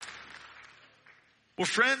Well,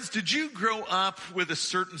 friends, did you grow up with a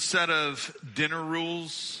certain set of dinner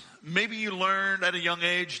rules? Maybe you learned at a young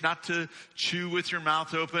age not to chew with your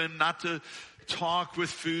mouth open, not to talk with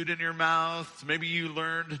food in your mouth. Maybe you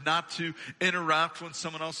learned not to interrupt when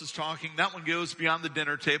someone else is talking. That one goes beyond the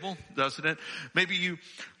dinner table, doesn't it? Maybe you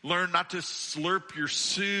learned not to slurp your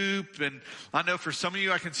soup. And I know for some of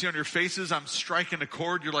you, I can see on your faces, I'm striking a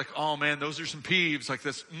chord. You're like, oh man, those are some peeves like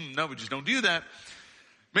this. No, we just don't do that.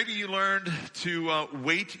 Maybe you learned to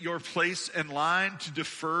wait your place in line, to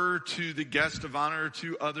defer to the guest of honor,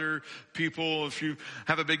 to other people. If you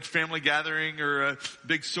have a big family gathering or a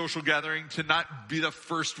big social gathering, to not be the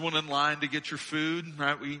first one in line to get your food,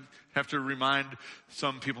 right? We have to remind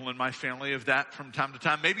some people in my family of that from time to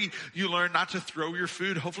time. Maybe you learned not to throw your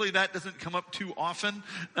food. Hopefully that doesn't come up too often,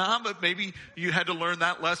 but maybe you had to learn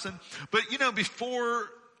that lesson. But before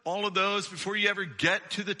all of those, before you ever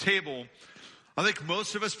get to the table, I think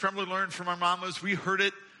most of us probably learned from our mamas. We heard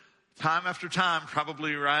it time after time,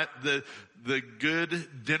 probably, right? The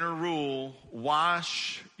good dinner rule,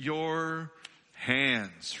 wash your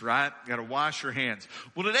hands, right? You gotta wash your hands.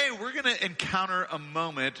 Well, today we're gonna encounter a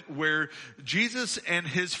moment where Jesus and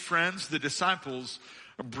his friends, the disciples,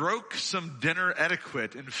 broke some dinner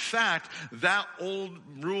etiquette. In fact, that old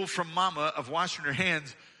rule from mama of washing your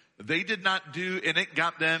hands, they did not do, and it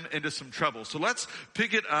got them into some trouble. So let's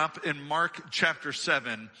pick it up in Mark chapter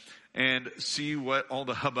 7 and see what all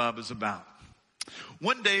the hubbub is about.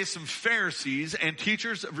 One day, some Pharisees and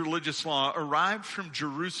teachers of religious law arrived from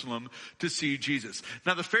Jerusalem to see Jesus.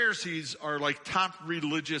 Now, the Pharisees are like top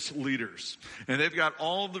religious leaders, and they've got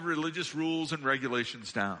all the religious rules and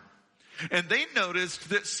regulations down. And they noticed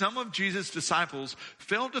that some of Jesus' disciples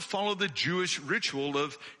failed to follow the Jewish ritual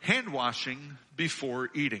of hand washing before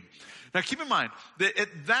eating. Now keep in mind that at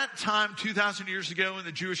that time, 2,000 years ago in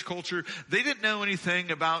the Jewish culture, they didn't know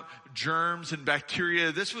anything about germs and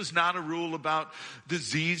bacteria. This was not a rule about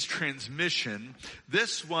disease transmission.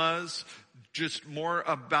 This was just more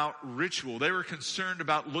about ritual. They were concerned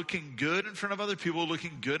about looking good in front of other people,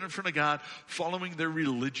 looking good in front of God, following their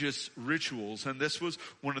religious rituals. And this was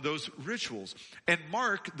one of those rituals. And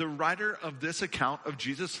Mark, the writer of this account of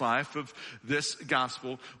Jesus' life, of this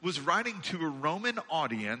gospel, was writing to a Roman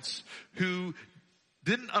audience who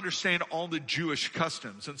didn't understand all the Jewish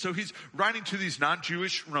customs. And so he's writing to these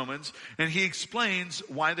non-Jewish Romans, and he explains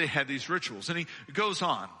why they had these rituals. And he goes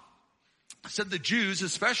on. Said the Jews,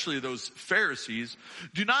 especially those Pharisees,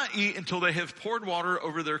 do not eat until they have poured water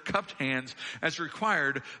over their cupped hands as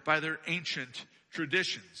required by their ancient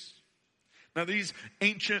traditions. Now these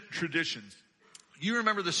ancient traditions, you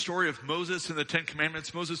remember the story of Moses and the Ten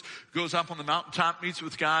Commandments. Moses goes up on the mountaintop, meets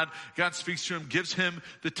with God. God speaks to him, gives him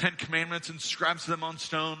the Ten Commandments, and scribes them on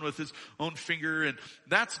stone with his own finger. And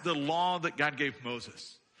that's the law that God gave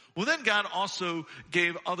Moses. Well, then God also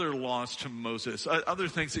gave other laws to Moses, other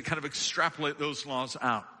things that kind of extrapolate those laws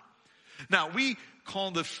out. Now, we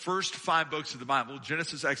call the first 5 books of the Bible,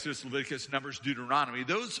 Genesis, Exodus, Leviticus, Numbers, Deuteronomy,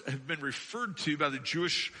 those have been referred to by the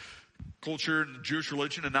Jewish culture and the Jewish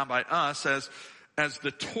religion, and not by us, as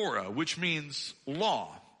the Torah, which means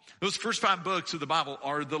law. Those first 5 books of the Bible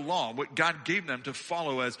are the law, what God gave them to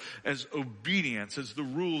follow as obedience, as the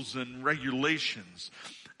rules and regulations.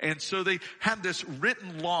 And so they had this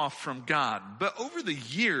written law from God. But over the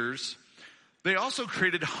years, they also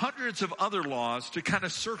created hundreds of other laws to kind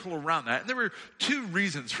of circle around that. And there were 2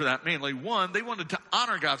 reasons for that mainly. One, they wanted to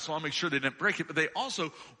honor God's law, make sure they didn't break it, but they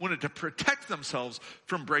also wanted to protect themselves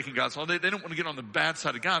from breaking God's law. They didn't want to get on the bad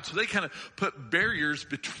side of God, so they kind of put barriers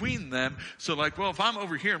between them. So like, well, if I'm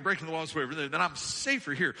over here and breaking the laws way over there, then I'm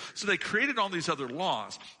safer here. So they created all these other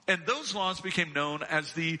laws. And those laws became known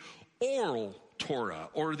as the oral Torah,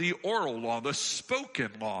 or the oral law, the spoken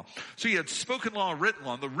law. So you had spoken law, written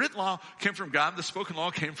law. The written law came from God. The spoken law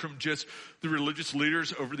came from just the religious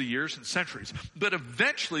leaders over the years and centuries. But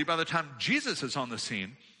eventually, by the time Jesus is on the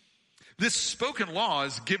scene, this spoken law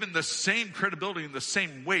is given the same credibility and the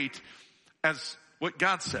same weight as what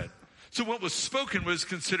God said. So what was spoken was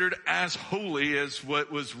considered as holy as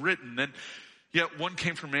what was written. And yet one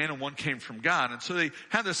came from man and one came from God. And so they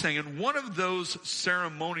had this thing. And one of those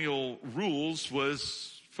ceremonial rules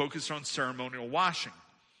was focused on ceremonial washing.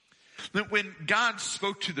 That when God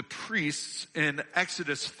spoke to the priests in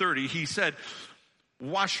Exodus 30, he said,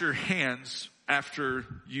 wash your hands after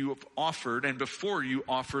you have offered and before you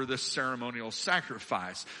offer this ceremonial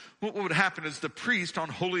sacrifice. What would happen is the priest on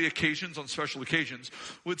holy occasions, on special occasions,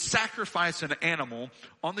 would sacrifice an animal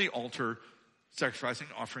on the altar, sacrificing,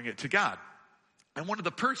 offering it to God. And one of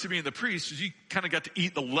the perks of being the priest is you kind of got to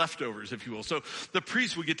eat the leftovers, if you will. So the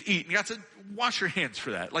priest would get to eat, and God said, wash your hands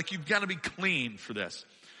for that. Like, you've got to be clean for this.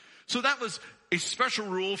 So that was a special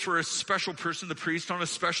rule for a special person, the priest, on a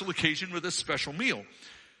special occasion with a special meal.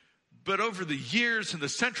 But over the years and the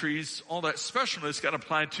centuries, all that specialness got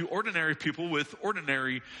applied to ordinary people with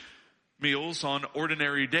ordinary meals on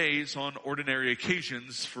ordinary days, on ordinary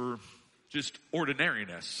occasions for just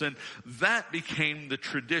ordinariness. And that became the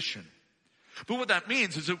tradition. But what that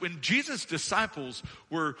means is that when Jesus' disciples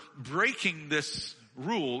were breaking this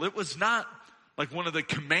rule, it was not like one of the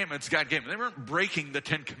commandments God gave them. They weren't breaking the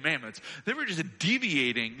 10 commandments. They were just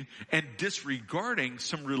deviating and disregarding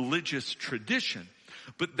some religious tradition.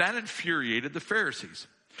 But that infuriated the Pharisees.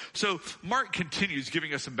 So Mark continues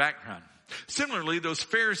giving us some background. Similarly, those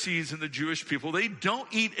Pharisees and the Jewish people, they don't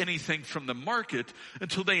eat anything from the market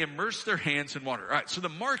until they immerse their hands in water. All right, so the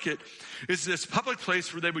market is this public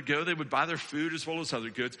place where they would go. They would buy their food as well as other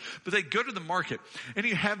goods. But they go to the market. And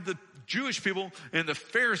you have the Jewish people and the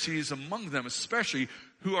Pharisees among them especially,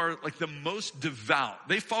 who are like the most devout.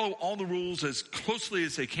 They follow all the rules as closely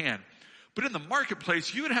as they can. But in the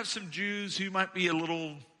marketplace, you would have some Jews who might be a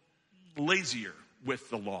little lazier with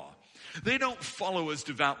the law. They don't follow as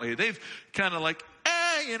devoutly. They've kind of like,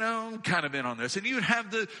 kind of been on this. And you'd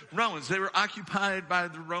have the Romans. They were occupied by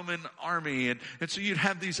the Roman army. And so you'd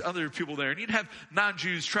have these other people there. And you'd have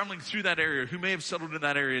non-Jews traveling through that area who may have settled in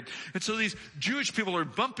that area. And so these Jewish people are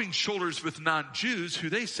bumping shoulders with non-Jews who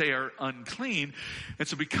they say are unclean. And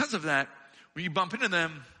so because of that, when you bump into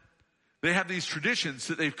them, they have these traditions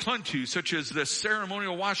that they've clung to, such as the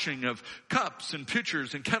ceremonial washing of cups and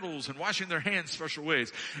pitchers and kettles and washing their hands special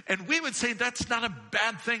ways. And we would say that's not a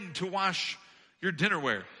bad thing to wash your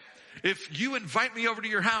dinnerware. If you invite me over to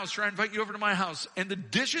your house or I invite you over to my house and the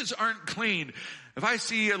dishes aren't clean, if I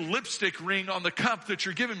see a lipstick ring on the cup that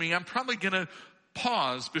you're giving me, I'm probably going to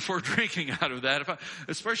pause before drinking out of that.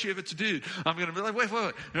 Especially if it's a dude, I'm going to be like, wait.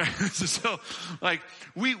 So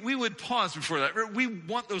we would pause before that. We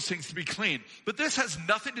want those things to be clean. But this has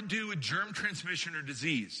nothing to do with germ transmission or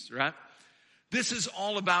disease, right? This is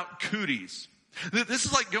all about cooties. This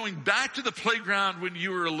is like going back to the playground when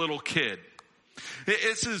you were a little kid.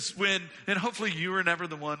 This is when, and hopefully you were never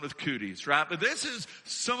the one with cooties, right? But this is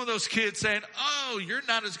some of those kids saying, oh, you're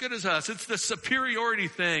not as good as us. It's the superiority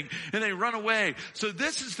thing. And they run away. So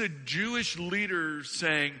this is the Jewish leader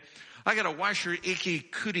saying, I got to wash your icky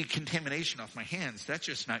cootie contamination off my hands. That's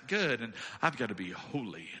just not good. And I've got to be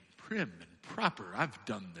holy and prim and proper. I've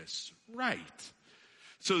done this right.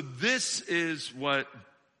 So this is what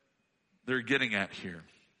they're getting at here.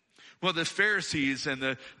 Well, the Pharisees and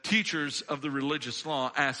the teachers of the religious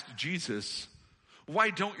law asked Jesus, why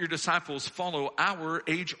don't your disciples follow our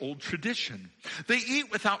age-old tradition? They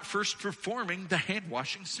eat without first performing the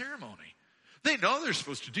hand-washing ceremony. They know they're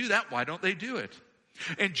supposed to do that. Why don't they do it?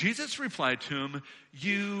 And Jesus replied to them,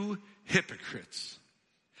 you hypocrites.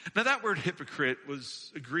 Now that word hypocrite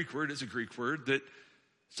is a Greek word that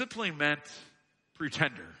simply meant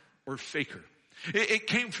pretender or faker. It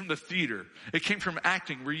came from the theater. It came from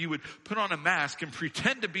acting where you would put on a mask and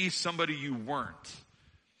pretend to be somebody you weren't.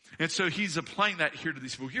 And so he's applying that here to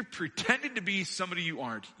these people. You're pretending to be somebody you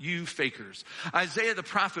aren't, you fakers. Isaiah the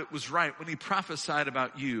prophet was right when he prophesied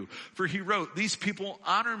about you. For he wrote, these people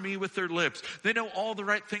honor me with their lips. They know all the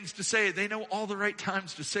right things to say. They know all the right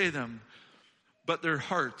times to say them. But their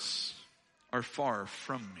hearts are far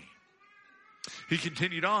from me. He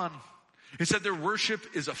continued on. He said their worship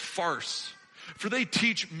is a farce. For they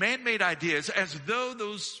teach man-made ideas as though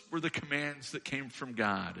those were the commands that came from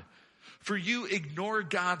God. For you ignore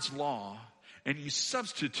God's law and you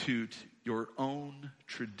substitute your own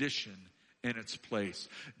tradition in its place.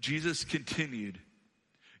 Jesus continued,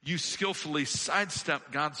 you skillfully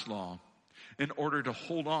sidestep God's law in order to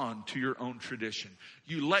hold on to your own tradition.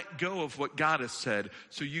 You let go of what God has said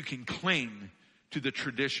so you can cling to the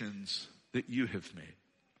traditions that you have made.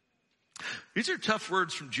 These are tough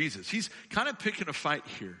words from Jesus. He's kind of picking a fight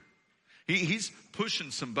here. He's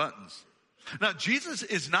pushing some buttons. Now, Jesus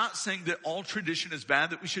is not saying that all tradition is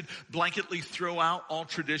bad, that we should blanketly throw out all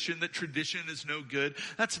tradition, that tradition is no good.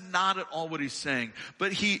 That's not at all what he's saying.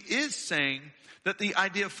 But he is saying that the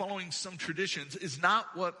idea of following some traditions is not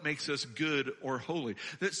what makes us good or holy.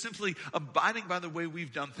 That simply abiding by the way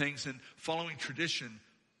we've done things and following tradition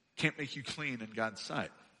can't make you clean in God's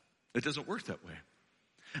sight. It doesn't work that way.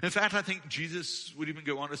 In fact, I think Jesus would even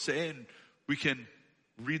go on to say, and we can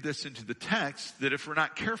read this into the text, that if we're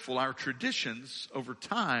not careful, our traditions over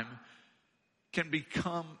time can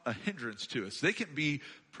become a hindrance to us. They can be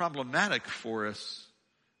problematic for us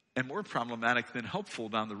and more problematic than helpful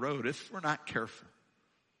down the road if we're not careful.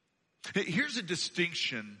 Here's a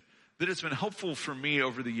distinction that has been helpful for me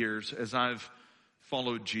over the years as I've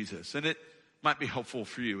followed Jesus, and it might be helpful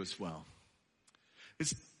for you as well.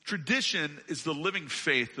 Tradition is the living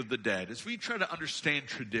faith of the dead. As we try to understand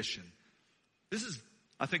tradition, this is,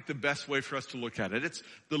 I think, the best way for us to look at it. It's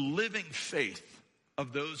the living faith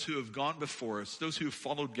of those who have gone before us, those who have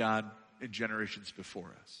followed God in generations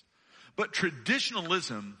before us. But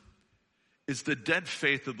traditionalism is the dead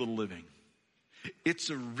faith of the living. It's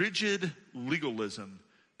a rigid legalism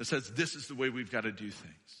that says this is the way we've got to do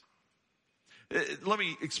things. Let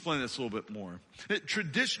me explain this a little bit more.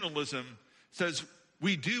 Traditionalism says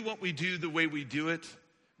we do what we do the way we do it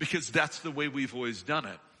because that's the way we've always done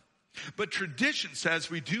it. But tradition says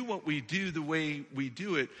we do what we do the way we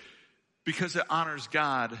do it because it honors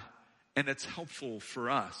God and it's helpful for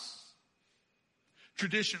us.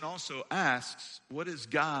 Tradition also asks, what is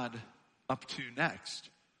God up to next?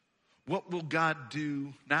 What will God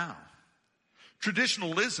do now?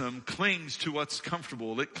 Traditionalism clings to what's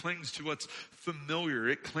comfortable. It clings to what's familiar.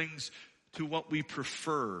 It clings to what we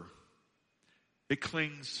prefer. It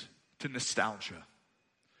clings to nostalgia.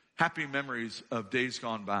 Happy memories of days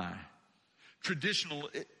gone by. Tradition,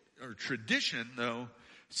 though,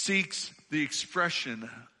 seeks the expression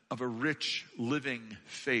of a rich, living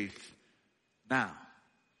faith now.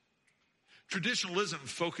 Traditionalism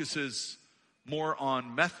focuses more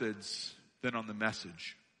on methods than on the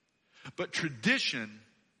message. But tradition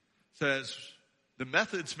says the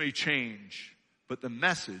methods may change, but the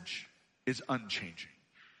message is unchanging.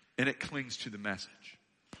 And it clings to the message.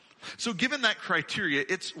 So given that criteria,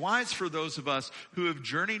 it's wise for those of us who have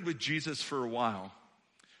journeyed with Jesus for a while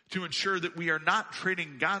to ensure that we are not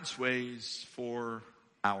trading God's ways for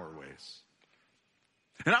our ways.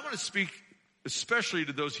 And I want to speak especially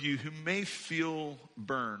to those of you who may feel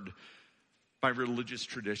burned by religious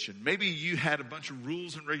tradition. Maybe you had a bunch of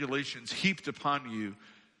rules and regulations heaped upon you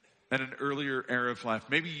at an earlier era of life.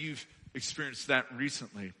 Maybe you've experienced that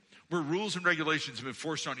recently, where rules and regulations have been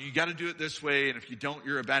forced on you. You got to do it this way, and if you don't,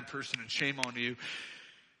 you're a bad person, and shame on you.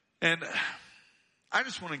 And I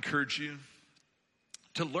just want to encourage you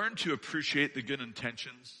to learn to appreciate the good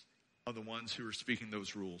intentions of the ones who are speaking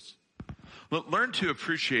those rules. Learn to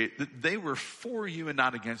appreciate that they were for you and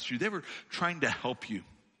not against you. They were trying to help you.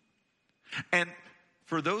 And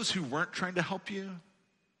for those who weren't trying to help you,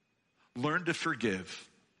 learn to forgive.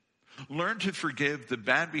 Learn to forgive the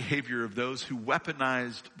bad behavior of those who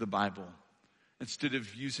weaponized the Bible instead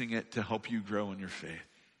of using it to help you grow in your faith.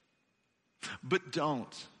 But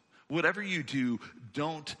whatever you do,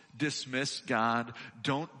 don't dismiss God.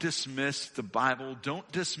 Don't dismiss the Bible. Don't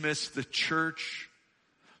dismiss the church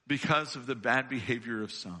because of the bad behavior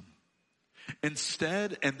of some.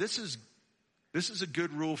 Instead, and this is a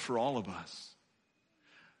good rule for all of us,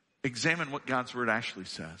 examine what God's word actually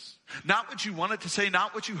says. Not what you want it to say,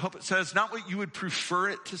 not what you hope it says, not what you would prefer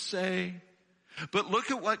it to say, but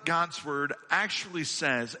look at what God's word actually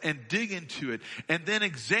says and dig into it, and then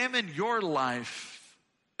examine your life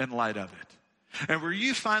in light of it. And where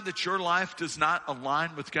you find that your life does not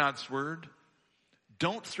align with God's word,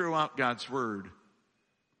 don't throw out God's word,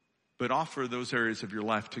 but offer those areas of your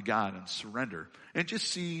life to God and surrender and just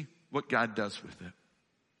see what God does with it.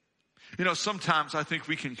 You know, sometimes I think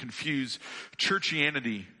we can confuse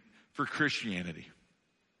churchianity for Christianity.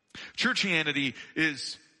 Churchianity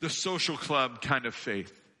is the social club kind of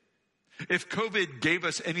faith. If COVID gave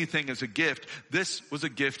us anything as a gift, this was a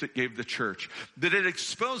gift it gave the church. That it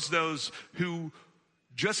exposed those who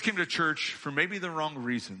just came to church for maybe the wrong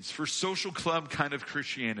reasons, for social club kind of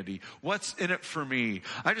Christianity. What's in it for me?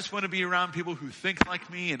 I just want to be around people who think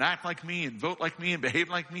like me and act like me and vote like me and behave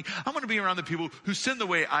like me. I want to be around the people who sin the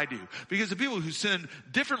way I do. Because the people who sin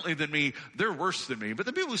differently than me, they're worse than me. But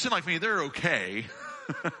the people who sin like me, they're okay.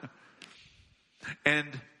 And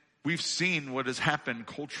we've seen what has happened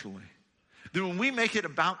culturally. That when we make it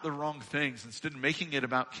about the wrong things, instead of making it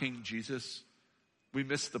about King Jesus, we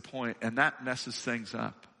miss the point, and that messes things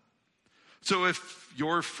up. So if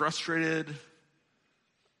you're frustrated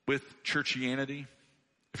with churchianity,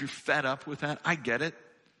 if you're fed up with that, I get it,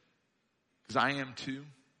 because I am too.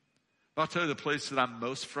 But I'll tell you the place that I'm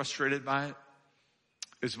most frustrated by it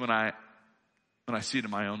is when I see it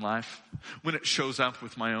in my own life, when it shows up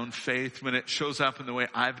with my own faith, when it shows up in the way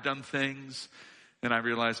I've done things, and I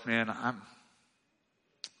realize, man, I'm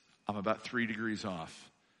about 3 degrees off.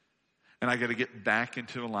 And I got to get back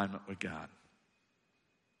into alignment with God.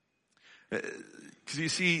 Because you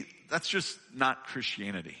see, that's just not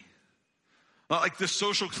Christianity. Like the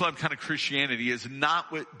social club kind of Christianity is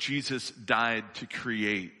not what Jesus died to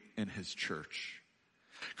create in his church.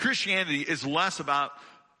 Christianity is less about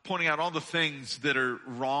pointing out all the things that are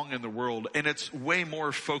wrong in the world, and it's way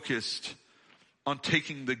more focused on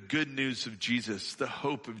taking the good news of Jesus, the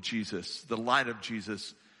hope of Jesus, the light of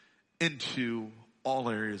Jesus into all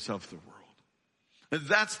areas of the world. And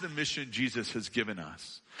that's the mission Jesus has given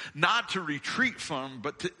us. Not to retreat from,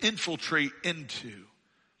 but to infiltrate into.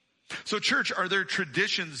 So church, are there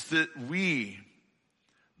traditions that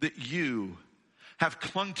you have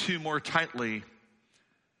clung to more tightly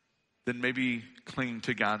than maybe clinging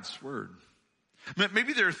to God's word?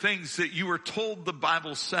 Maybe there are things that you were told the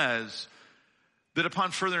Bible says that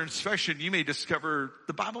upon further inspection you may discover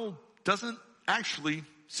the Bible doesn't actually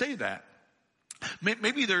say that.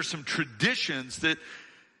 Maybe there are some traditions that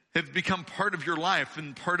have become part of your life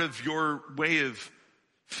and part of your way of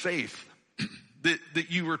faith that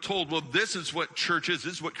you were told, well, this is what church is,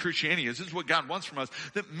 this is what Christianity is, this is what God wants from us,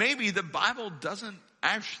 that maybe the Bible doesn't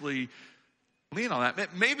actually lean on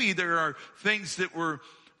that. Maybe there are things that were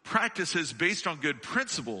practices based on good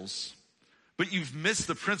principles, but you've missed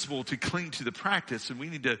the principle to cling to the practice, and we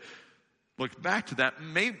need to look back to that.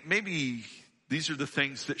 Maybe these are the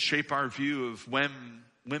things that shape our view of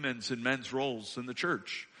women's and men's roles in the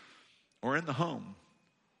church or in the home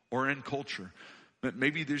or in culture. But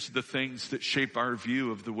maybe these are the things that shape our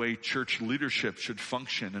view of the way church leadership should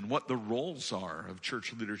function and what the roles are of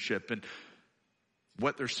church leadership and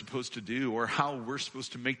what they're supposed to do or how we're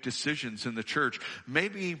supposed to make decisions in the church.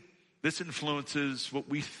 Maybe this influences what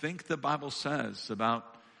we think the Bible says about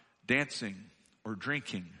dancing or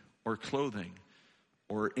drinking or clothing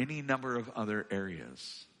or any number of other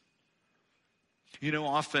areas. You know,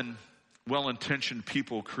 often well-intentioned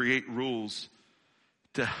people create rules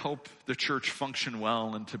to help the church function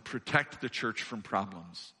well and to protect the church from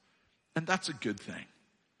problems. And that's a good thing.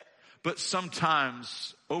 But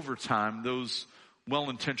sometimes, over time, those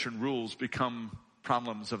well-intentioned rules become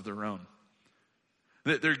problems of their own.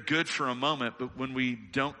 They're good for a moment, but when we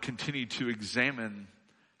don't continue to examine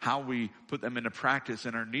how we put them into practice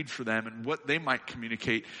and our need for them and what they might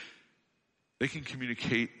communicate, they can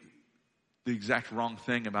communicate the exact wrong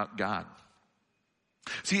thing about God.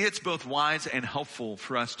 See, it's both wise and helpful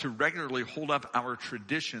for us to regularly hold up our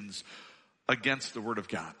traditions against the Word of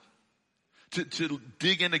God. To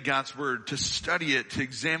dig into God's Word, to study it, to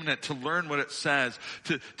examine it, to learn what it says,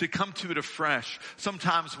 to come to it afresh.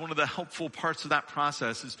 Sometimes one of the helpful parts of that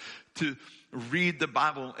process is to read the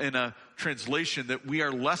Bible in a translation that we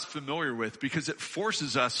are less familiar with, because it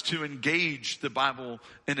forces us to engage the Bible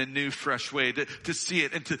in a new, fresh way, to see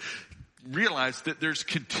it and to realize that there's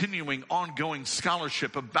continuing, ongoing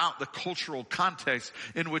scholarship about the cultural context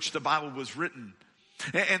in which the Bible was written.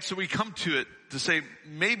 And so we come to it to say,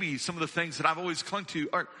 maybe some of the things that I've always clung to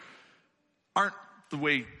aren't the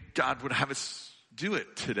way God would have us do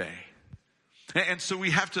it today. And so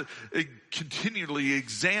we have to continually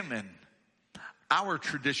examine our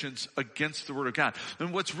traditions against the Word of God.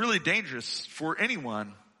 And what's really dangerous for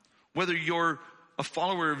anyone, whether you're a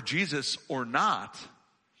follower of Jesus or not,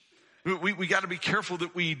 we got to be careful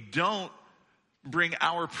that we don't bring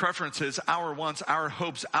our preferences, our wants, our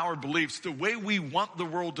hopes, our beliefs, the way we want the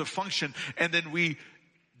world to function, and then we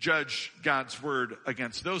judge God's word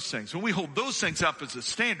against those things. When we hold those things up as a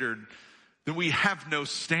standard, then we have no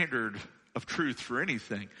standard of truth for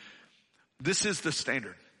anything. This is the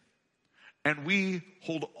standard. And we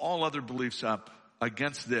hold all other beliefs up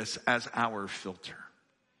against this as our filter.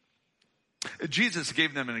 Jesus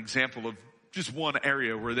gave them an example of just one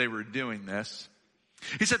area where they were doing this.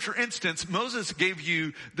 He said, for instance, Moses gave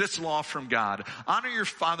you this law from God. Honor your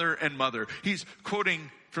father and mother. He's quoting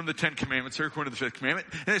from the 10 Commandments here, according to the 5th commandment.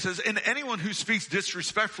 And it says, and anyone who speaks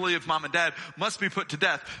disrespectfully of mom and dad must be put to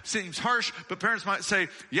death. Seems harsh, but parents might say,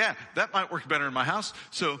 yeah, that might work better in my house.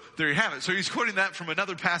 So there you have it. So he's quoting that from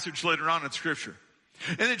another passage later on in Scripture.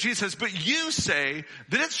 And then Jesus says, but you say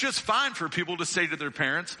that it's just fine for people to say to their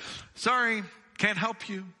parents, sorry, can't help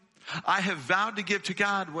you. I have vowed to give to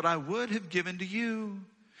God what I would have given to you.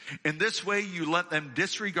 In this way, you let them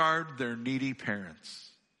disregard their needy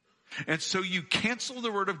parents. And so you cancel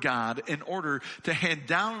the word of God in order to hand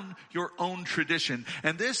down your own tradition.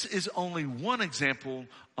 And this is only one example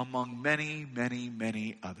among many, many,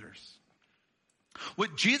 many others.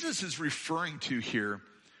 What Jesus is referring to here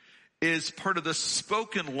is part of the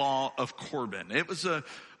spoken law of Corban. It was a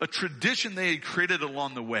tradition they had created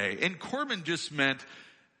along the way. And Corban just meant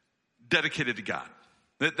dedicated to God.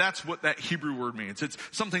 That's what that Hebrew word means. It's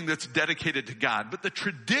something that's dedicated to God. But the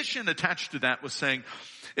tradition attached to that was saying,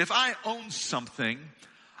 if I own something,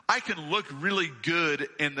 I can look really good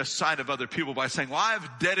in the sight of other people by saying, well,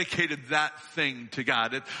 I've dedicated that thing to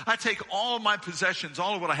God. I take all of my possessions,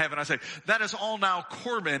 all of what I have, and I say, that is all now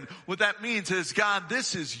Corban. What that means is, God,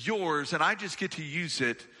 this is yours, and I just get to use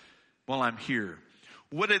it while I'm here.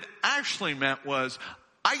 What it actually meant was,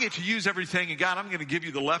 I get to use everything, and God, I'm going to give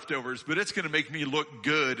you the leftovers, but it's going to make me look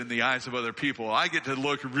good in the eyes of other people. I get to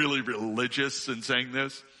look really religious in saying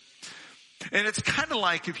this. And it's kind of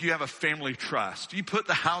like if you have a family trust. You put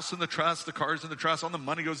the house in the trust, the cars in the trust, all the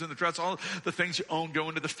money goes in the trust, all the things you own go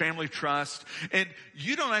into the family trust. And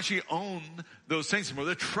you don't actually own those things anymore.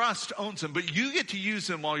 The trust owns them, but you get to use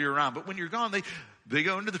them while you're around. But when you're gone, they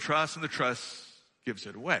go into the trust, and the trust gives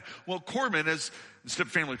it away. Well, Corbin is, instead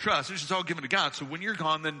of family trust, it's just all given to God. So when you're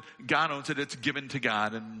gone, then God owns it. It's given to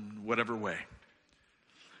God in whatever way.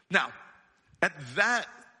 Now, at that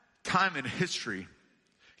time in history,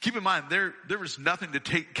 keep in mind, there was nothing to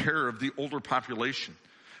take care of the older population.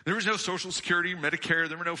 There was no Social Security, Medicare.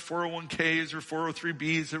 There were no 401ks or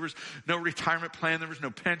 403bs. There was no retirement plan. There was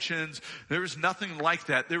no pensions. There was nothing like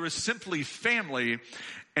that. There was simply family,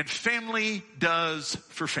 and family does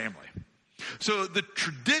for family. So the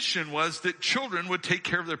tradition was that children would take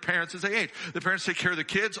care of their parents as they age. The parents take care of the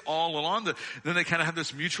kids all along. Then they kind of have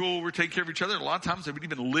this mutual, we're taking care of each other. A lot of times they would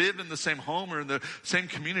even live in the same home or in the same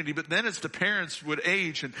community. But then as the parents would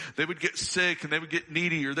age and they would get sick and they would get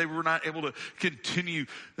needy or they were not able to continue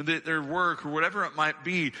their work or whatever it might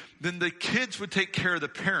be, then the kids would take care of the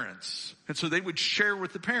parents. And so they would share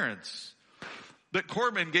with the parents. But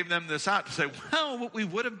Corbin gave them this out to say, well, what we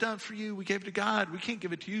would have done for you, we gave to God. We can't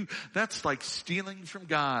give it to you. That's like stealing from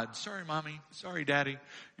God. Sorry, mommy. Sorry, daddy.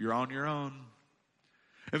 You're on your own.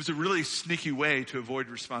 It was a really sneaky way to avoid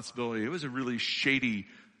responsibility. It was a really shady,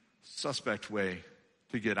 suspect way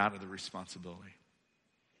to get out of the responsibility.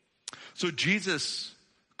 So Jesus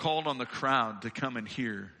called on the crowd to come and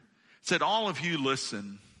hear. Said, all of you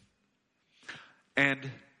listen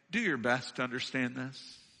and do your best to understand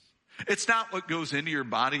this. It's not what goes into your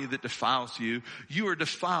body that defiles you. You are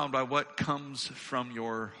defiled by what comes from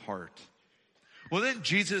your heart. Well, then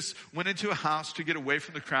Jesus went into a house to get away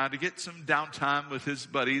from the crowd, to get some downtime with his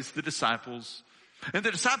buddies, the disciples. And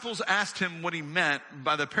the disciples asked him what he meant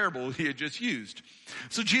by the parable he had just used.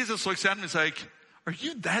 So Jesus looks at him and is like, are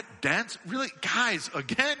you that dense? Really? Guys,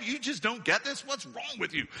 again, you just don't get this? What's wrong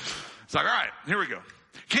with you? It's like, all right, here we go.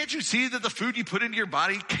 Can't you see that the food you put into your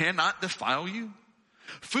body cannot defile you?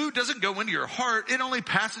 Food doesn't go into your heart. It only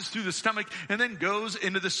passes through the stomach and then goes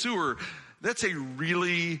into the sewer. That's a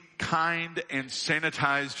really kind and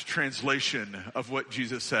sanitized translation of what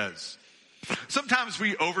Jesus says. Sometimes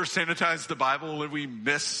we over-sanitize the Bible and we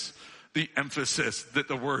miss the emphasis that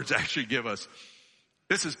the words actually give us.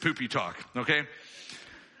 This is poopy talk, okay?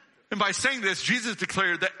 And by saying this, Jesus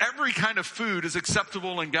declared that every kind of food is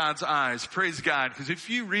acceptable in God's eyes. Praise God. Because if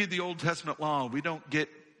you read the Old Testament law, we don't get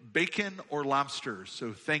bacon or lobster.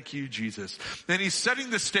 So thank you, Jesus. And he's setting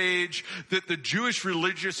the stage that the Jewish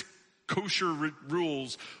religious kosher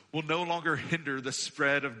rules will no longer hinder the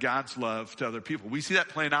spread of God's love to other people. We see that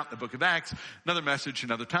playing out in the book of Acts. Another message,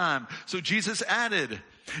 another time. So Jesus added,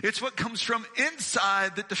 it's what comes from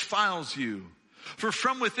inside that defiles you. For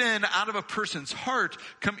from within, out of a person's heart,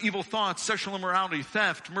 come evil thoughts, sexual immorality,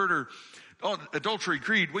 theft, murder, adultery,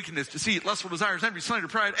 greed, wickedness, deceit, lustful desires, envy, slander,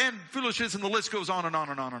 pride, and foolishness, and the list goes on and on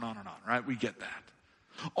and on and on and on, right? We get that.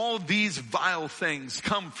 All these vile things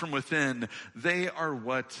come from within. They are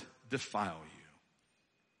what defile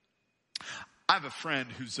you. I have a friend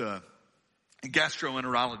who's a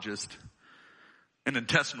gastroenterologist, an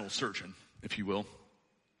intestinal surgeon, if you will.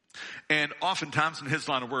 And oftentimes in his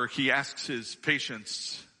line of work, he asks his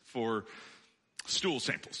patients for stool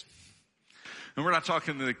samples. And we're not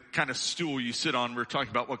talking the kind of stool you sit on. We're talking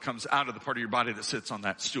about what comes out of the part of your body that sits on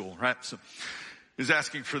that stool, right? So he's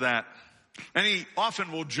asking for that. And he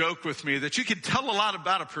often will joke with me that you can tell a lot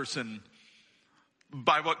about a person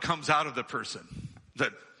by what comes out of the person.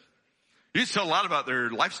 That you can tell a lot about their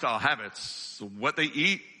lifestyle habits, what they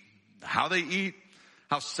eat, how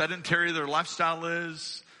sedentary their lifestyle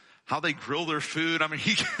is, how they grill their food. I mean,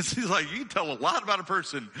 he's like, you can tell a lot about a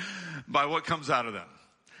person by what comes out of them.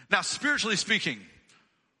 Now, spiritually speaking,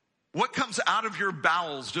 what comes out of your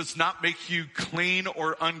bowels does not make you clean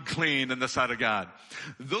or unclean in the sight of God.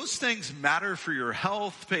 Those things matter for your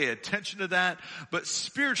health. Pay attention to that. But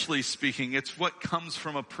spiritually speaking, it's what comes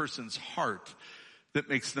from a person's heart that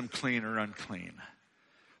makes them clean or unclean.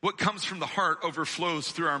 What comes from the heart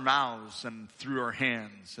overflows through our mouths and through our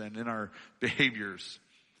hands and in our behaviors.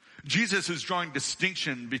 Jesus is drawing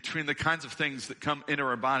distinction between the kinds of things that come into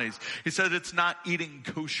our bodies. He said it's not eating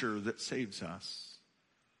kosher that saves us.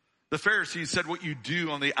 The Pharisees said what you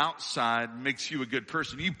do on the outside makes you a good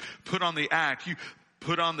person. You put on the act, you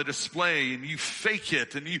put on the display, and you fake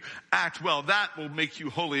it, and you act well. That will make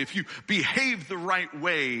you holy. If you behave the right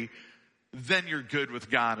way, then you're good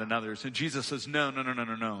with God and others. And Jesus says, no.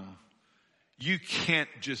 You can't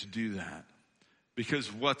just do that.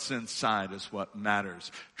 Because what's inside is what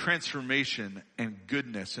matters. Transformation and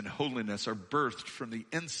goodness and holiness are birthed from the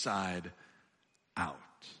inside out.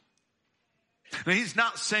 Now, he's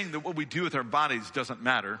not saying that what we do with our bodies doesn't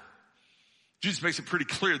matter. Jesus makes it pretty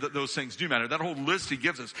clear that those things do matter. That whole list he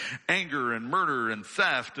gives us, anger and murder and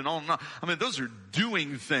theft and all and on. I mean, those are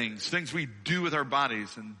doing things we do with our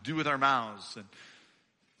bodies and do with our mouths and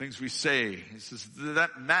things we say. He says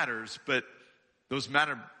that matters, but those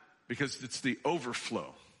matter because it's the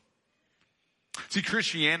overflow. See,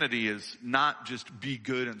 Christianity is not just be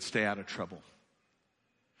good and stay out of trouble.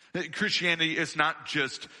 Christianity is not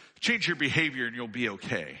just change your behavior and you'll be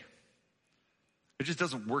okay. It just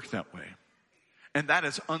doesn't work that way. And that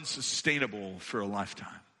is unsustainable for a lifetime.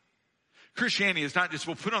 Christianity is not just,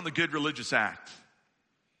 well, put on the good religious act.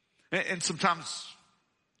 And sometimes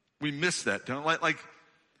we miss that, don't we? Like,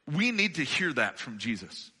 we need to hear that from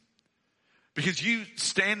Jesus. Because you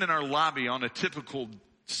stand in our lobby on a typical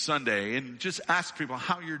Sunday and just ask people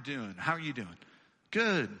how you're doing. How are you doing?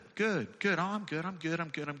 Good. Oh, I'm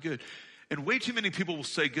good. And way too many people will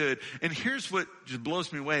say good. And here's what just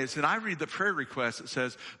blows me away is that I read the prayer request that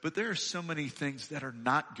says, but there are so many things that are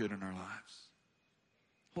not good in our lives.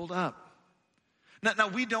 Hold up. Now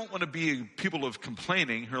we don't want to be people of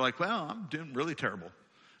complaining who are like, well, I'm doing really terrible.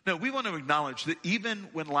 No, we want to acknowledge that even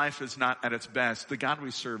when life is not at its best, the God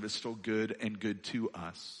we serve is still good and good to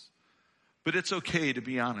us. But it's okay to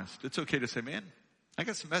be honest. It's okay to say, man, I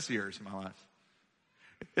got some messy areas in my life.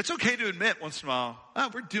 It's okay to admit once in a while, oh,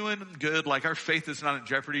 we're doing good, like our faith is not in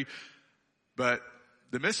jeopardy. But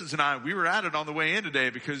the missus and I, we were at it on the way in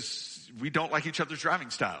today because we don't like each other's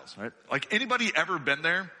driving styles, right? Like anybody ever been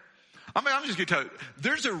there? I mean, I'm just going to tell you,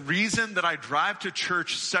 there's a reason that I drive to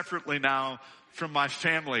church separately now from my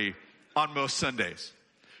family on most Sundays.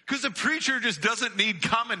 Because the preacher just doesn't need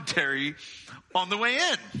commentary on the way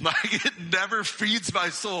in. Like it never feeds my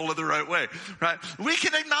soul in the right way, right? We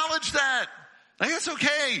can acknowledge that. Like that's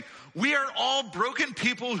okay. We are all broken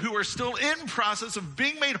people who are still in process of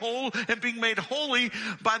being made whole and being made holy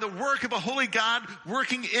by the work of a holy God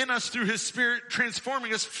working in us through his Spirit,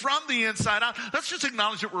 transforming us from the inside out. Let's just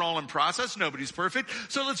acknowledge that we're all in process. Nobody's perfect.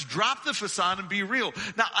 So let's drop the facade and be real.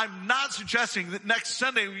 Now, I'm not suggesting that next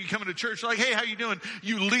Sunday when you come into church, like, hey, how you doing?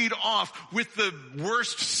 You lead off with the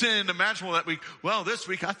worst sin imaginable that week. Well, this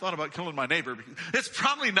week I thought about killing my neighbor. It's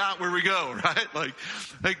probably not where we go, right?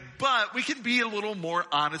 But we can be a little more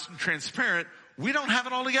honest and transparent. We don't have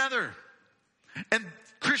it all together. And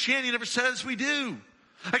Christianity never says we do.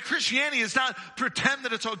 Like Christianity is not pretend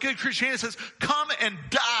that it's all good. Christianity says come and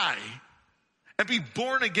die and be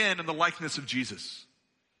born again in the likeness of Jesus.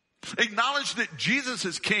 Acknowledge that Jesus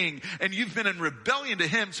is king and you've been in rebellion to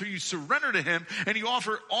him, so you surrender to him and you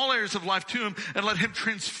offer all areas of life to him and let him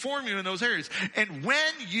transform you in those areas. And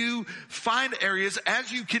when you find areas,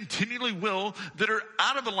 as you continually will, that are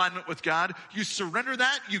out of alignment with God, you surrender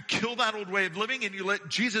that, you kill that old way of living, and you let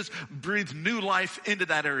Jesus breathe new life into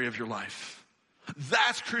that area of your life.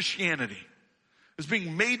 That's Christianity. It's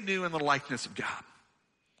being made new in the likeness of God.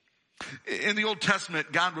 In the Old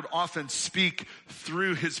Testament, God would often speak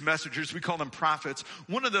through his messengers. We call them prophets.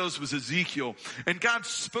 One of those was Ezekiel. And God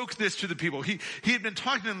spoke this to the people. He had been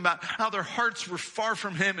talking to them about how their hearts were far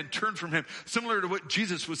from him and turned from him, similar to what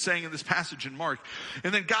Jesus was saying in this passage in Mark.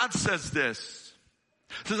 And then God says this.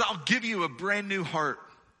 He says, I'll give you a brand new heart.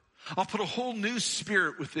 I'll put a whole new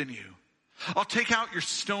spirit within you. I'll take out your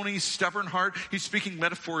stony, stubborn heart. He's speaking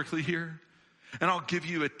metaphorically here. And I'll give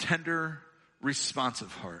you a tender,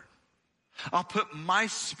 responsive heart. I'll put my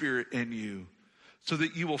spirit in you so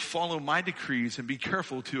that you will follow my decrees and be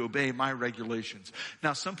careful to obey my regulations.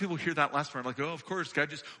 Now, some people hear that last part like, oh, of course, God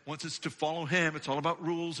just wants us to follow him. It's all about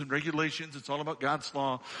rules and regulations. It's all about God's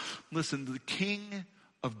law. Listen, the King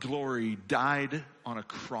of glory died on a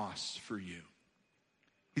cross for you.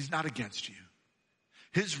 He's not against you.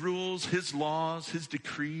 His rules, his laws, his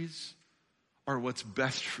decrees are what's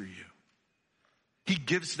best for you. He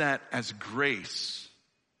gives that as grace.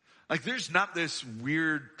 Like there's not this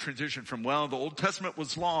weird transition from, well, the Old Testament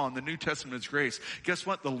was law and the New Testament is grace. Guess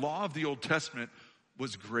what? The law of the Old Testament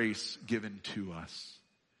was grace given to us.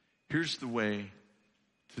 Here's the way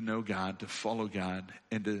to know God, to follow God,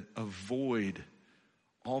 and to avoid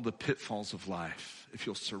all the pitfalls of life if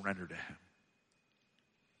you'll surrender to him.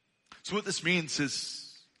 So what this means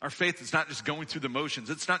is our faith is not just going through the motions.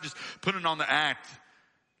 It's not just putting on the act,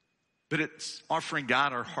 but it's offering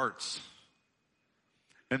God our hearts.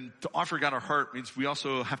 And to offer God our heart means we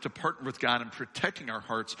also have to partner with God in protecting our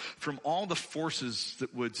hearts from all the forces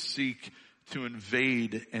that would seek to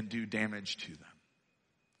invade and do damage to them.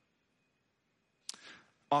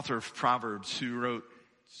 Author of Proverbs, who wrote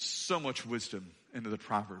so much wisdom into the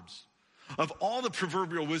Proverbs. Of all the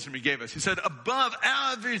proverbial wisdom he gave us, he said, above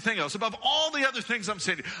everything else, above all the other things I'm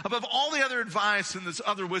saying, above all the other advice and this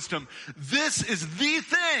other wisdom, this is the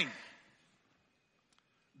thing.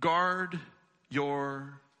 Guard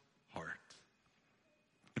your heart.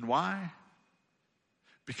 And why?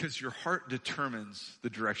 Because your heart determines the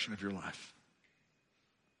direction of your life.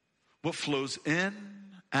 What flows in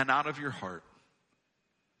and out of your heart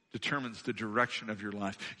determines the direction of your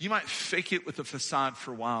life. You might fake it with a facade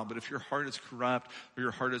for a while, but if your heart is corrupt, or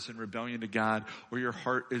your heart is in rebellion to God, or your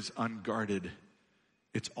heart is unguarded,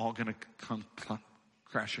 it's all going to come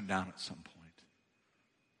crashing down at some point.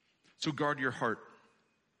 So guard your heart.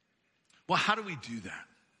 Well, how do we do that?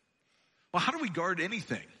 Well, how do we guard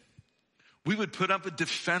anything? We would put up a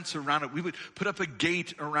defense around it. We would put up a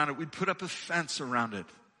gate around it. We'd put up a fence around it.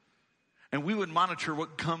 And we would monitor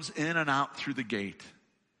what comes in and out through the gate.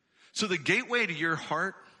 So the gateway to your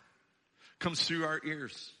heart comes through our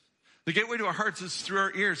ears. The gateway to our hearts is through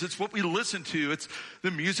our ears. It's what we listen to. It's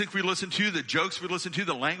the music we listen to, the jokes we listen to,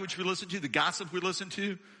 the language we listen to, the gossip we listen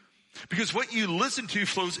to. Because what you listen to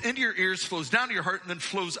flows into your ears, flows down to your heart, and then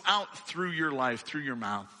flows out through your life, through your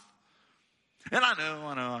mouth. And I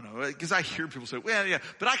know, because I hear people say, well, yeah,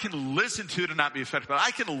 but I can listen to it and not be affected by it.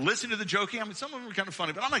 I can listen to the joking. I mean, some of them are kind of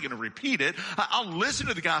funny, but I'm not going to repeat it. I'll listen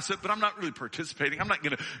to the gossip, but I'm not really participating. I'm not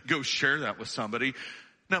going to go share that with somebody.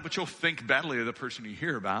 No, but you'll think badly of the person you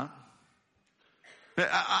hear about.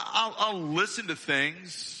 I'll listen to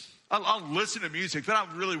things. I'll listen to music, but I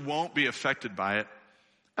really won't be affected by it.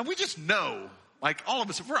 And we just know, like all of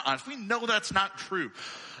us, if we're honest, we know that's not true.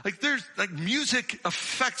 Like music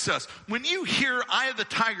affects us. When you hear Eye of the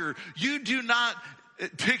Tiger, you do not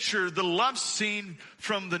picture the love scene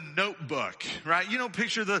from The Notebook, right? You don't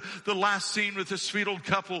picture the last scene with the sweet old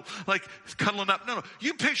couple like cuddling up. No.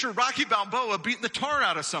 You picture Rocky Balboa beating the tar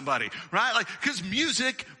out of somebody, right? Like, because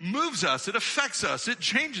music moves us. It affects us. It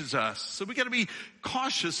changes us. So we got to be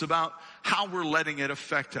cautious about how we're letting it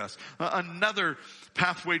affect us. Another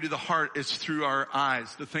pathway to the heart is through our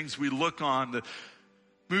eyes, the things we look on, the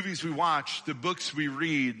movies we watch, the books we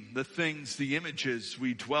read, the things, the images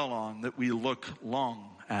we dwell on, that we look long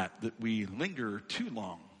at, that we linger too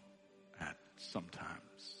long at sometimes.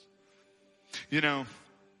 You know,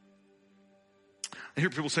 I hear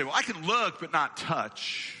people say, well, I can look but not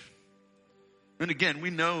touch. And again, we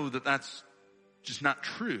know that that's just not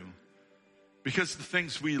true. Because the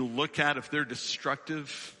things we look at, if they're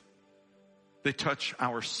destructive, they touch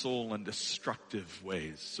our soul in destructive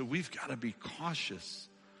ways. So we've got to be cautious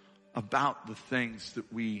about the things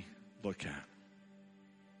that we look at.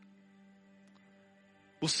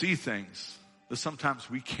 We'll see things that sometimes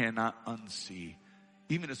we cannot unsee,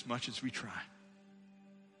 even as much as we try.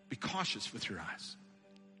 Be cautious with your eyes.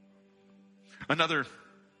 Another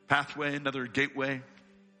pathway, another gateway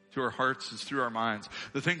to our hearts is through our minds.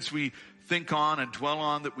 The things we think on and dwell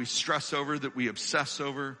on, that we stress over, that we obsess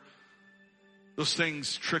over, those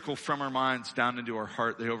things trickle from our minds down into our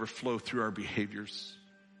heart. They overflow through our behaviors.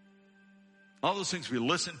 All those things we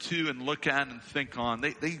listen to and look at and think on,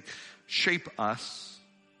 they shape us.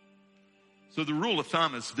 So the rule of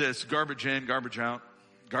thumb is this: garbage in, garbage out.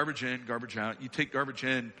 Garbage in, garbage out. You take garbage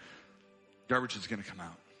in, garbage is going to come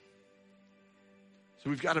out.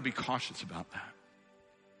 So we've got to be cautious about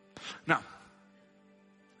that. Now,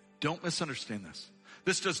 don't misunderstand this.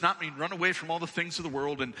 This does not mean run away from all the things of the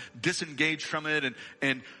world and disengage from it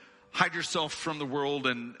and hide yourself from the world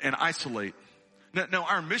and isolate. No,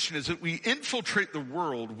 our mission is that we infiltrate the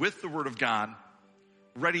world with the Word of God,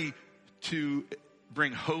 ready to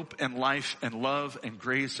bring hope and life and love and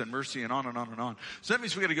grace and mercy and on and on and on. So that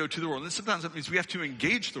means we got to go to the world. And sometimes that means we have to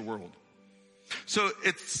engage the world. So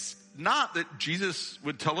it's not that Jesus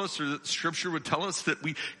would tell us or that Scripture would tell us that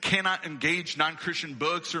we cannot engage non-Christian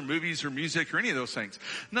books or movies or music or any of those things.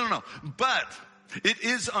 No. But it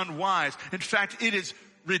is unwise. In fact, it is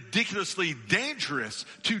ridiculously dangerous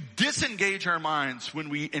to disengage our minds when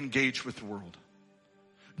we engage with the world.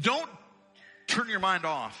 Don't turn your mind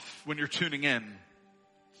off when you're tuning in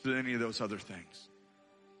to any of those other things.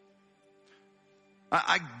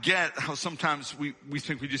 I get how sometimes we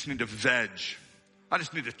think we just need to veg. I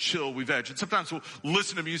just need to chill, we veg. And sometimes we'll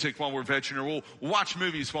listen to music while we're vegging, or we'll watch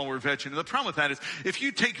movies while we're vegging. And the problem with that is, if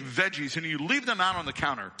you take veggies and you leave them out on the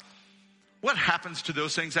counter, what happens to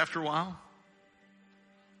those things after a while?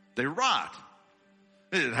 They rot.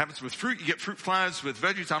 It happens with fruit. You get fruit flies. With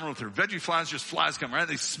veggies, I don't know if they're veggie flies, just flies come, right?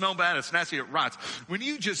 They smell bad. It's nasty. It rots. When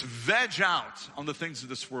you just veg out on the things of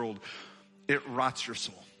this world, it rots your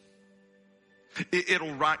soul.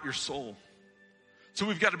 It'll rot your soul. So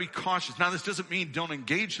we've got to be cautious. Now, this doesn't mean don't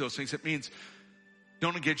engage those things. It means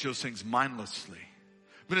Don't engage those things mindlessly,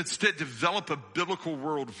 but instead develop a biblical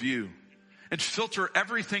worldview and filter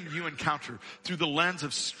everything you encounter through the lens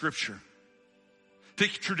of Scripture.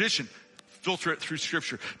 Take tradition, filter it through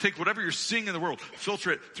Scripture. Take whatever you're seeing in the world,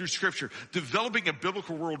 filter it through Scripture. Developing a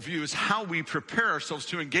biblical worldview is how we prepare ourselves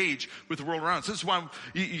to engage with the world around us. This is why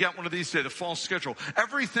you got one of these today, the fall schedule.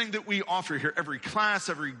 Everything that we offer here, every class,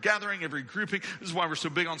 every gathering, every grouping, this is why we're so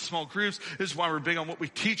big on small groups. This is why we're big on what we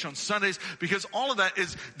teach on Sundays, because all of that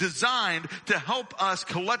is designed to help us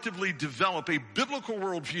collectively develop a biblical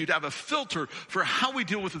worldview, to have a filter for how we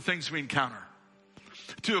deal with the things we encounter,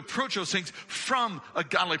 to approach those things from a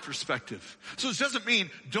godly perspective. So this doesn't mean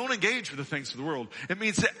don't engage with the things of the world. It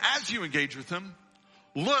means that as you engage with them,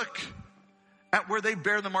 look at where they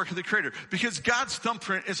bear the mark of the Creator. Because God's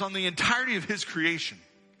thumbprint is on the entirety of His creation.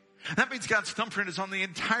 That means God's thumbprint is on the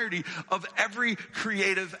entirety of every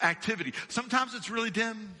creative activity. Sometimes it's really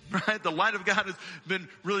dim, right? The light of God has been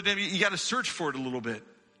really dim. You got to search for it a little bit.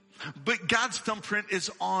 But God's thumbprint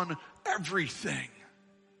is on everything.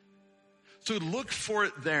 So look for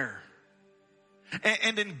it there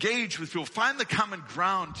and engage with people. Find the common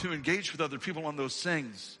ground to engage with other people on those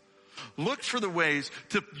things. Look for the ways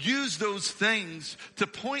to use those things to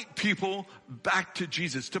point people back to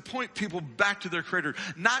Jesus, to point people back to their Creator,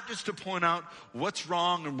 not just to point out what's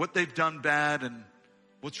wrong and what they've done bad and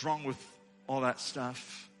what's wrong with all that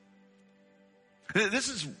stuff. This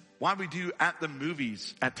is why we do at the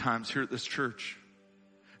movies at times here at this church.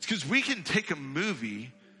 It's because we can take a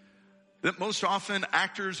movie that most often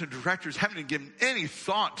actors and directors haven't given any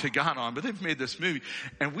thought to God on, but they've made this movie,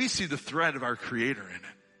 and we see the thread of our Creator in it.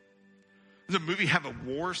 Does the movie have a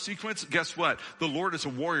war sequence? Guess what? The Lord is a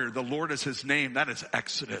warrior. The Lord is His name. That is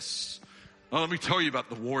Exodus. Well, let me tell you about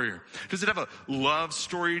the warrior. Does it have a love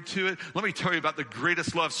story to it? Let me tell you about the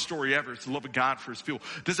greatest love story ever. It's the love of God for His people.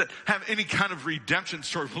 Does it have any kind of redemption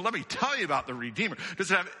story? Well, let me tell you about the Redeemer.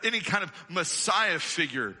 Does it have any kind of Messiah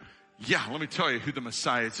figure? Yeah, let me tell you who the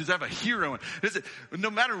Messiah is. Does it have a hero? Is it, no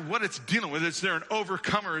matter what it's dealing with, is there an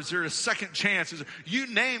overcomer? Is there a second chance? You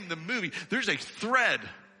name the movie, there's a thread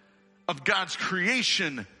of God's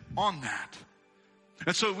creation on that.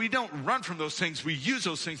 And so we don't run from those things. We use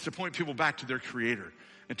those things to point people back to their Creator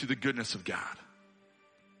and to the goodness of God.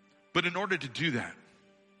 But in order to do that,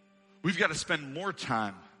 we've got to spend more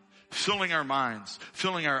time filling our minds,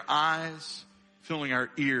 filling our eyes, filling our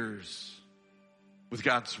ears with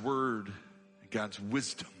God's Word and God's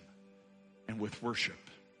wisdom and with worship.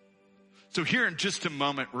 So here in just a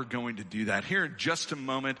moment, we're going to do that. Here in just a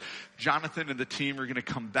moment, Jonathan and the team are going to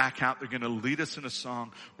come back out. They're going to lead us in a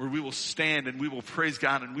song where we will stand and we will praise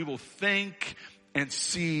God and we will think and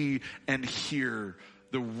see and hear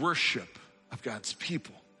the worship of God's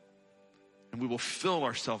people. And we will fill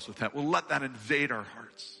ourselves with that. We'll let that invade our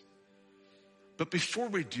hearts. But before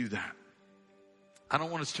we do that, I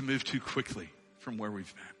don't want us to move too quickly from where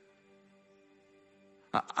we've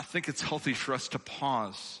been. I think it's healthy for us to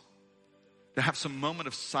pause, to have some moment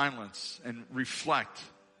of silence and reflect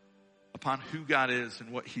upon who God is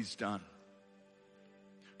and what He's done.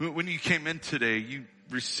 When you came in today, you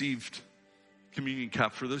received communion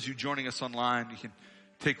cup. For those of you joining us online, you can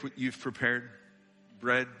take what you've prepared,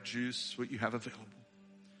 bread, juice, what you have available.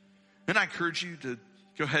 And I encourage you to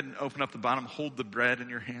go ahead and open up the bottom, hold the bread in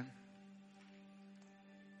your hand.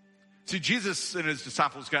 See, Jesus and His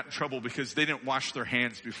disciples got in trouble because they didn't wash their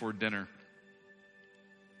hands before dinner.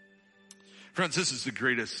 Friends, this is the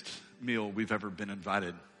greatest meal we've ever been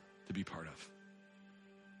invited to be part of.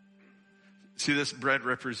 See, this bread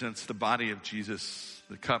represents the body of Jesus.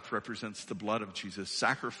 The cup represents the blood of Jesus,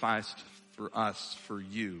 sacrificed for us, for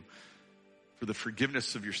you, for the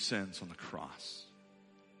forgiveness of your sins on the cross.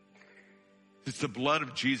 It's the blood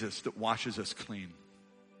of Jesus that washes us clean.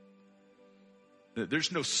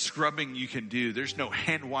 There's no scrubbing you can do. There's no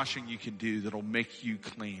hand washing you can do that'll make you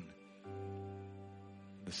clean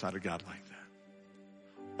on the side of God like that.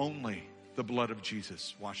 Only the blood of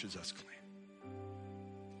Jesus washes us clean.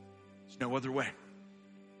 There's no other way.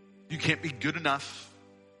 You can't be good enough.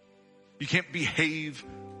 You can't behave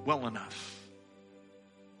well enough.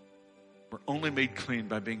 We're only made clean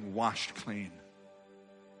by being washed clean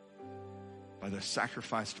by the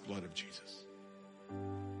sacrificed blood of Jesus.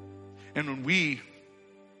 And when we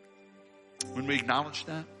acknowledge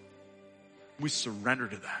that, we surrender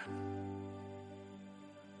to that.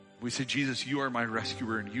 We say, Jesus, you are my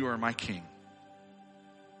rescuer and you are my king.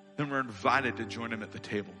 Then we're invited to join Him at the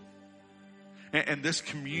table. And this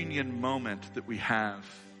communion moment that we have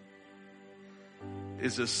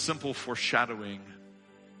is a simple foreshadowing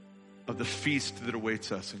of the feast that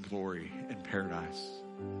awaits us in glory in paradise,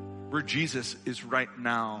 where Jesus is right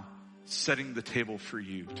now setting the table for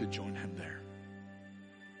you to join him there.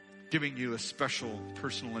 Giving you a special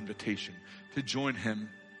personal invitation to join him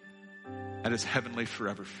at his heavenly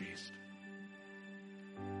forever feast.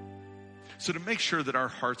 So to make sure that our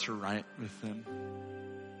hearts are right with him,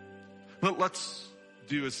 let's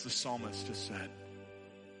do as the psalmist has said.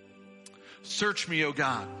 Search me, O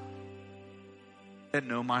God, and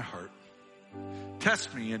know my heart.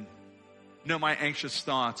 Test me and know my anxious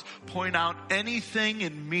thoughts. Point out anything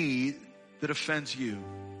in me that offends you.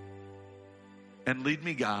 And lead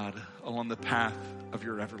me, God, along the path of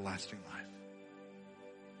your everlasting life.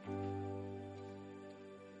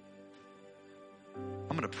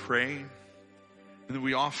 I'm going to pray, and then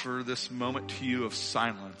we offer this moment to you of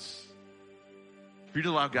silence for you to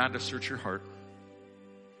allow God to search your heart.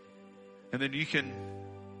 And then you can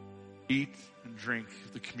eat and drink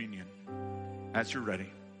the communion as you're ready.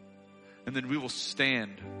 And then we will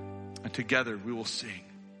stand, and together we will sing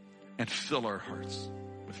and fill our hearts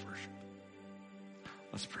with worship.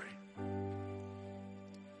 Let's pray.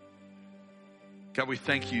 God, we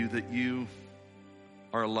thank you that you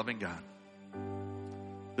are a loving God.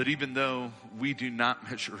 That even though we do not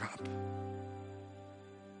measure up,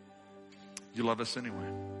 you love us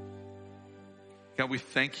anyway. God, we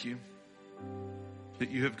thank you that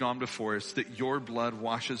you have gone before us, that your blood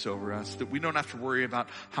washes over us, that we don't have to worry about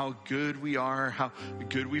how good we are, how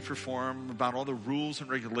good we perform, about all the rules and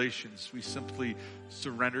regulations. We simply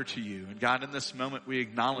surrender to you. And God, in this moment, we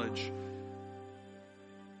acknowledge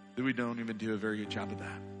that we don't even do a very good job of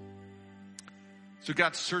that. So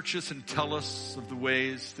God, search us and tell us of the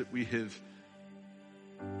ways that we have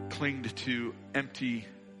clinged to empty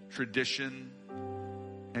tradition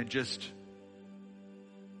and just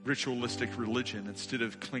ritualistic religion instead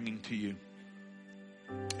of clinging to you.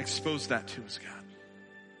 Expose that to us, God.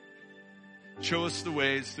 Show us the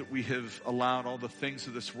ways that we have allowed all the things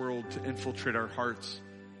of this world to infiltrate our hearts,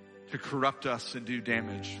 to corrupt us and do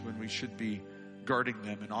damage when we should be guarding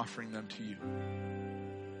them and offering them to you.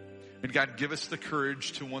 And God, give us the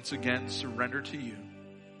courage to once again surrender to you,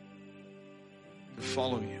 to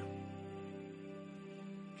follow you.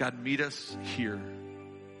 God, meet us here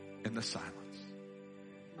in the silence.